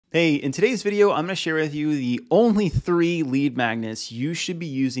Hey, in today's video, I'm going to share with you the only 3 lead magnets you should be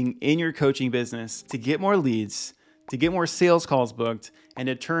using in your coaching business to get more leads, to get more sales calls booked, and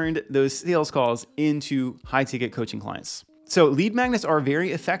to turn those sales calls into high-ticket coaching clients. So lead magnets are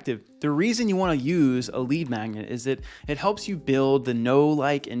very effective. The reason you want to use a lead magnet is that it helps you build the know,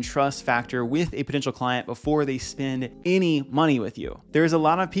 like, and trust factor with a potential client before they spend any money with you. There's a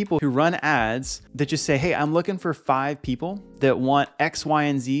lot of people who run ads that just say, hey, I'm looking for 5 people that want X, Y,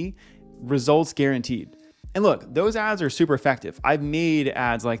 and Z, results guaranteed. And look, those ads are super effective. I've made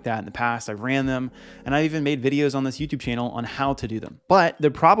ads like that in the past. I've ran them, and I've even made videos on this YouTube channel on how to do them. But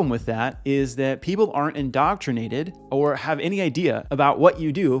the problem with that is that people aren't indoctrinated or have any idea about what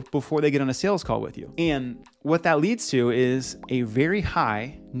you do before they get on a sales call with you. And what that leads to is a very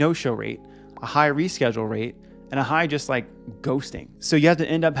high no-show rate, a high reschedule rate, and a high just like ghosting. So you have to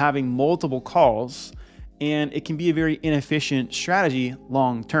end up having multiple calls, and it can be a very inefficient strategy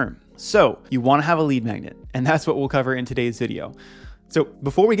long-term. So you want to have a lead magnet, and that's what we'll cover in today's video. So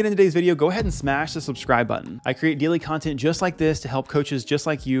before we get into today's video, go ahead and smash the subscribe button. I create daily content just like this to help coaches just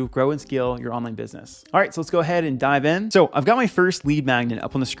like you grow and scale your online business. All right, so let's go ahead and dive in. So I've got my first lead magnet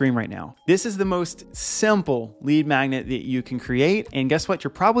up on the screen right now. This is the most simple lead magnet that you can create. And guess what? You're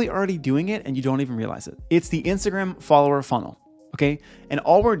probably already doing it and you don't even realize it. It's the Instagram follower funnel. Okay. And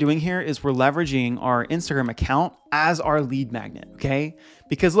all we're doing here is we're leveraging our Instagram account as our lead magnet. Okay.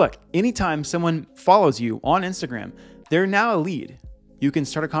 Because look, anytime someone follows you on Instagram, they're now a lead. You can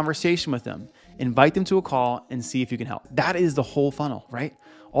start a conversation with them, invite them to a call, and see if you can help. That is the whole funnel, right?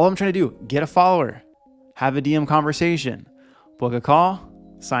 All I'm trying to do, get a follower, have a DM conversation, book a call,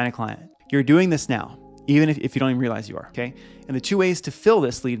 sign a client. You're doing this now, even if you don't even realize you are. Okay. And the 2 ways to fill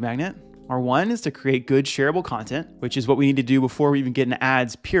this lead magnet are: one is to create good shareable content, which is what we need to do before we even get into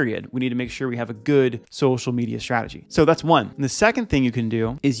ads, period. We need to make sure we have a good social media strategy. So that's one. And the second thing you can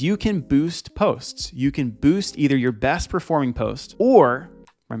do is you can boost posts. You can boost either your best performing post, or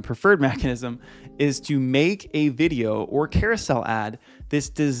my preferred mechanism is to make a video or carousel ad that's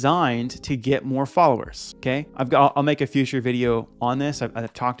designed to get more followers. Okay. I'll make a future video on this.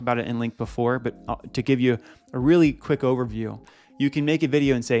 I've talked about it in link before, but to give you a really quick overview, you can make a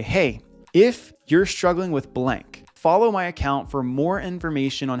video and say, hey, if you're struggling with blank, follow my account for more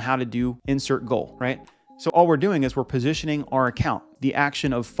information on how to do insert goal, right? So all we're doing is we're positioning our account, the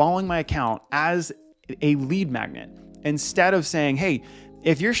action of following my account, as a lead magnet. Instead of saying, hey,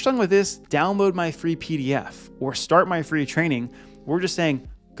 if you're struggling with this, download my free PDF or start my free training, we're just saying,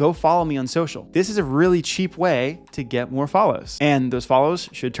 go follow me on social. This is a really cheap way to get more follows. And those follows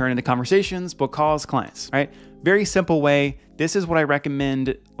should turn into conversations, book calls, clients, right? Very simple way. This is what I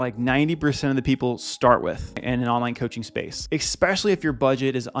recommend like 90% of the people start with in an online coaching space, especially if your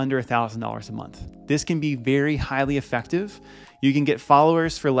budget is under $1,000 a month. This can be very highly effective. You can get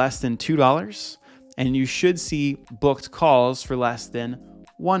followers for less than $2, and you should see booked calls for less than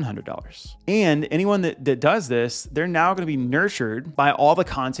 $100. And anyone that does this, they're now going to be nurtured by all the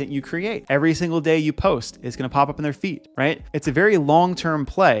content you create. Every single day you post is going to pop up in their feed, right? It's a very long-term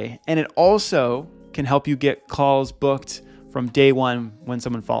play, and it also can help you get calls booked from day one when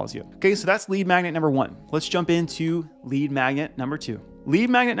someone follows you. Okay, so that's lead magnet number 1. Let's jump into lead magnet number 2. Lead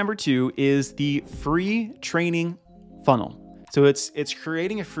magnet number 2 is the free training funnel. So it's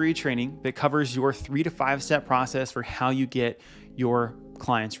creating a free training that covers your 3 to 5 step process for how you get your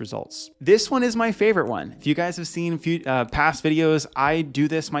clients' results. This one is my favorite one. If you guys have seen past videos, I do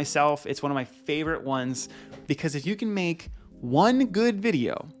this myself. It's one of my favorite ones because if you can make one good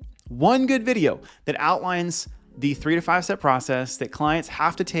video that outlines the 3 to 5 step process that clients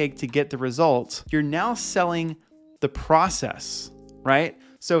have to take to get the results, you're now selling the process, right?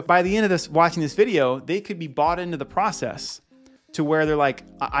 So by the end of this, watching this video, they could be bought into the process to where they're like,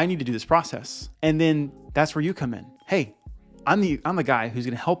 I need to do this process. And then that's where you come in. Hey, I'm the guy who's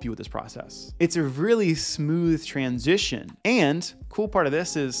going to help you with this process. It's a really smooth transition. And cool part of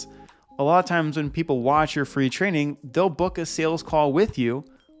this is a lot of times when people watch your free training, they'll book a sales call with you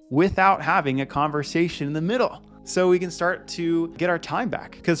without having a conversation in the middle. So we can start to get our time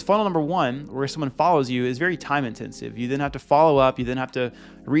back, because funnel number 1, where someone follows you, is very time intensive. You then have to follow up. You then have to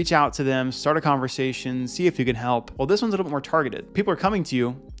reach out to them, start a conversation, see if you can help. Well, this one's a little bit more targeted. People are coming to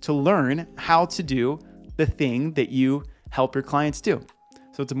you to learn how to do the thing that you help your clients do.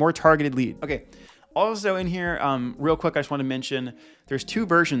 So it's a more targeted lead. Okay. Also in here, real quick, I just want to mention there's 2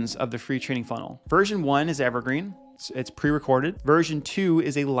 versions of the free training funnel. Version 1 is evergreen. It's pre-recorded. Version 2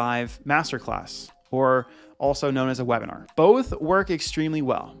 is a live masterclass, or also known as a webinar. Both work extremely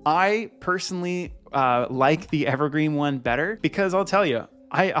well. I personally like the evergreen one better because I'll tell you,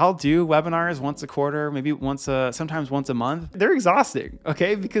 I'll do webinars once a quarter, maybe sometimes once a month. They're exhausting,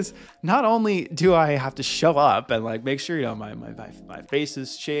 okay? Because not only do I have to show up and like make sure, you know, my face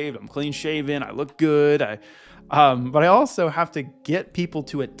is shaved, I'm clean shaven, I look good, but I also have to get people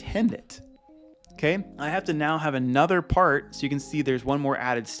to attend it. Okay, I have to now have another part, so you can see there's one more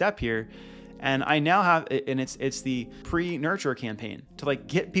added step here. And I now have, and it's the pre-nurture campaign to like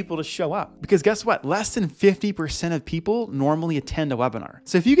get people to show up. Because guess what? Less than 50% of people normally attend a webinar.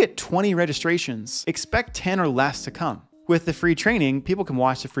 So if you get 20 registrations, expect 10 or less to come. With the free training, people can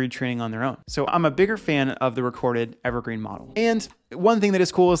watch the free training on their own. So I'm a bigger fan of the recorded evergreen model. And one thing that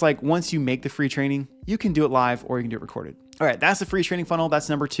is cool is like, once you make the free training, you can do it live or you can do it recorded. All right, that's the free training funnel. That's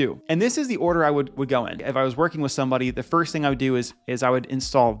number 2. And this is the order I would go in. If I was working with somebody, the first thing I would do is I would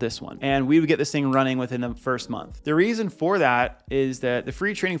install this one, and we would get this thing running within the first month. The reason for that is that the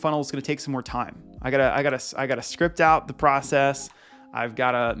free training funnel is going to take some more time. I gotta script out the process. I've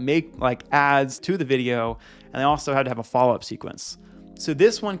got to make like ads to the video, and I also had to have a follow-up sequence. So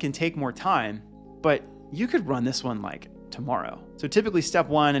this one can take more time, but you could run this one like tomorrow. So typically step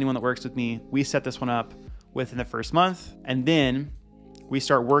 1, anyone that works with me, we set this one up within the first month, and then we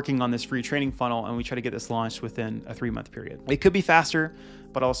start working on this free training funnel, and we try to get this launched within a 3-month period. It could be faster,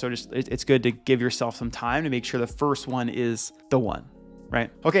 but also just it's good to give yourself some time to make sure the first one is the one, right?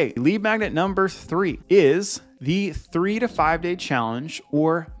 Okay, lead magnet number 3 is the 3 to 5 day challenge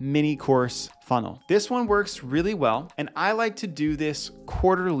or mini course funnel. This one works really well, and I like to do this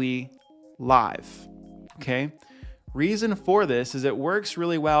quarterly live, okay? Reason for this is it works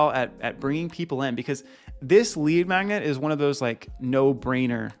really well at bringing people in, because this lead magnet is one of those like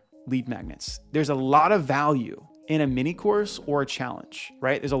no-brainer lead magnets. There's a lot of value in a mini course or a challenge,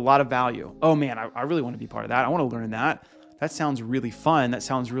 right? There's a lot of value. Oh man, I really want to be part of that. I want to learn that. That sounds really fun. That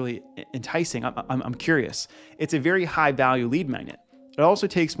sounds really enticing. I'm curious. It's a very high value lead magnet. It also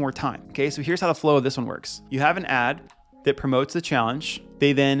takes more time. Okay, so here's how the flow of this one works. You have an ad that promotes the challenge.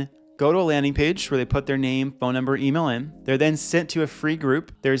 They then go to a landing page where they put their name, phone number, email in. They're then sent to a free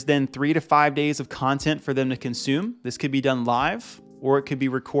group. There's then 3 to 5 days of content for them to consume. This could be done live, or it could be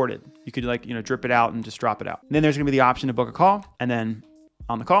recorded. You could like, drip it out and just drop it out. And then there's gonna be the option to book a call, and then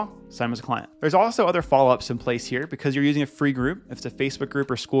on the call, sign them as a client. There's also other follow-ups in place here because you're using a free group. If it's a Facebook group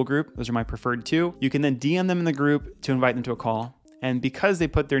or school group, those are my preferred 2. You can then DM them in the group to invite them to a call. And because they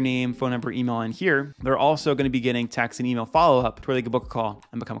put their name, phone number, email in here, they're also going to be getting text and email follow-up to where they can book a call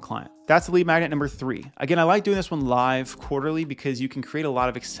and become a client. That's the lead magnet number 3. Again, I like doing this one live quarterly because you can create a lot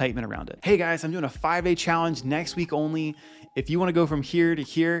of excitement around it. Hey guys, I'm doing a 5-day challenge next week only. If you want to go from here to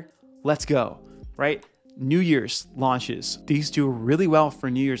here, let's go, right? New Year's launches. These do really well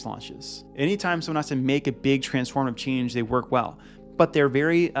for New Year's launches. Anytime someone has to make a big transformative change, they work well, but they're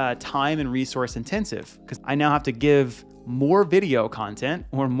very time and resource intensive because I now have to give more video content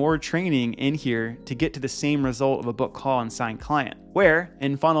or more training in here to get to the same result of a book call and signed client. Where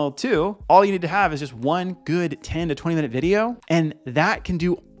in funnel 2, all you need to have is just one good 10 to 20 minute video, and that can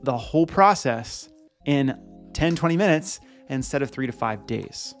do the whole process in 10, 20 minutes instead of 3 to 5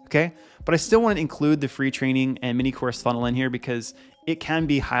 days, okay? But I still want to include the free training and mini course funnel in here because it can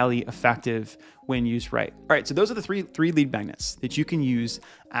be highly effective when used right. All right, so those are the three lead magnets that you can use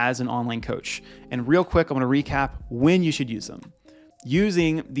as an online coach. And real quick, I'm gonna recap when you should use them.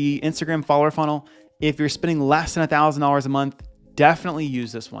 Using the Instagram follower funnel, if you're spending less than $1,000 a month, definitely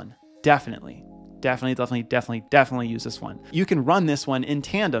use this one. Definitely use this one. You can run this one in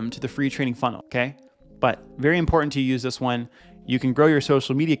tandem to the free training funnel, okay? But very important to use this one. You can grow your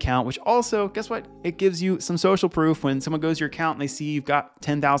social media account, which also, guess what? It gives you some social proof when someone goes to your account and they see you've got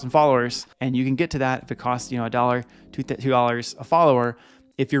 10,000 followers, and you can get to that if it costs, $1, $2 a follower.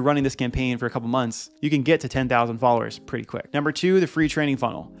 If you're running this campaign for a couple months, you can get to 10,000 followers pretty quick. Number 2, the free training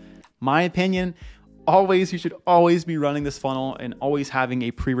funnel. My opinion, you should always be running this funnel and always having a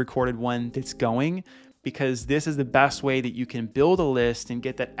pre-recorded one that's going, because this is the best way that you can build a list and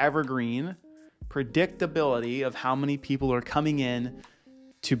get that evergreen predictability of how many people are coming in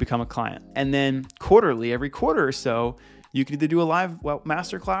to become a client. And then quarterly, every quarter or so, you can either do a live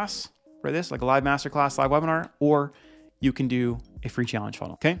masterclass for this, like a live masterclass, live webinar, or you can do a free challenge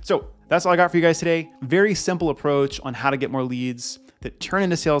funnel, okay? So that's all I got for you guys today. Very simple approach on how to get more leads that turn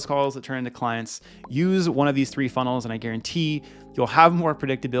into sales calls, that turn into clients. Use one of these 3 funnels and I guarantee you'll have more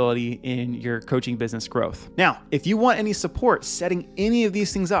predictability in your coaching business growth. Now, if you want any support setting any of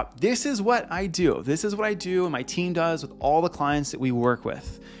these things up, this is what I do. This is what I do and my team does with all the clients that we work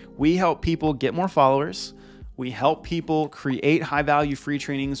with. We help people get more followers. We help people create high value free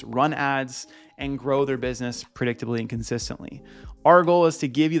trainings, run ads, and grow their business predictably and consistently. Our goal is to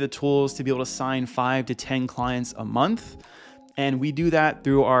give you the tools to be able to sign 5 to 10 clients a month. And we do that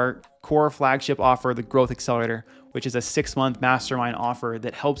through our core flagship offer, the Growth Accelerator, which is a 6-month mastermind offer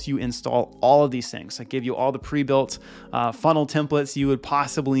that helps you install all of these things. I give you all the pre-built funnel templates you would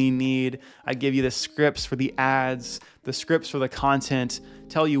possibly need. I give you the scripts for the ads, the scripts for the content,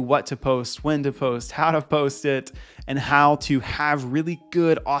 tell you what to post, when to post, how to post it, and how to have really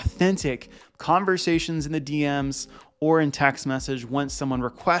good, authentic conversations in the DMs or in text message once someone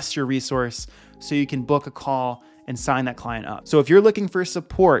requests your resource, so you can book a call and sign that client up. So if you're looking for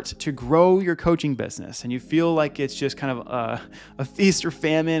support to grow your coaching business and you feel like it's just kind of a feast or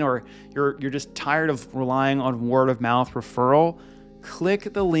famine, or you're just tired of relying on word of mouth referral,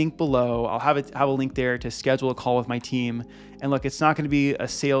 click the link below. I'll have a link there to schedule a call with my team. And look, it's not going to be a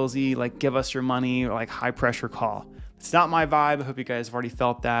salesy, like give us your money or like high pressure call. It's not my vibe. I hope you guys have already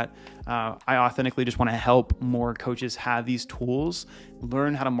felt that. I authentically just want to help more coaches have these tools,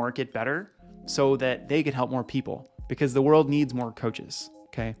 learn how to market better, so that they can help more people, because the world needs more coaches.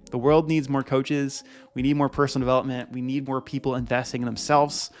 Okay. The world needs more coaches. We need more personal development. We need more people investing in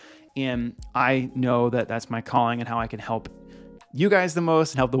themselves. And I know that that's my calling, and how I can help you guys the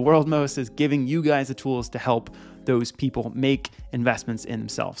most and help the world most is giving you guys the tools to help those people make investments in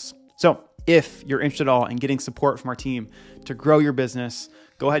themselves. So if you're interested at all in getting support from our team to grow your business,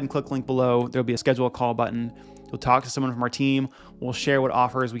 go ahead and click the link below. There'll be a schedule a call button. You'll talk to someone from our team. We'll share what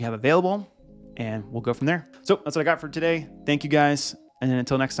offers we have available, and we'll go from there. So that's what I got for today. Thank you guys. And then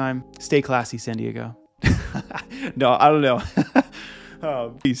until next time, stay classy, San Diego. No, I don't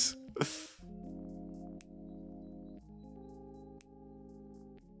know. Peace.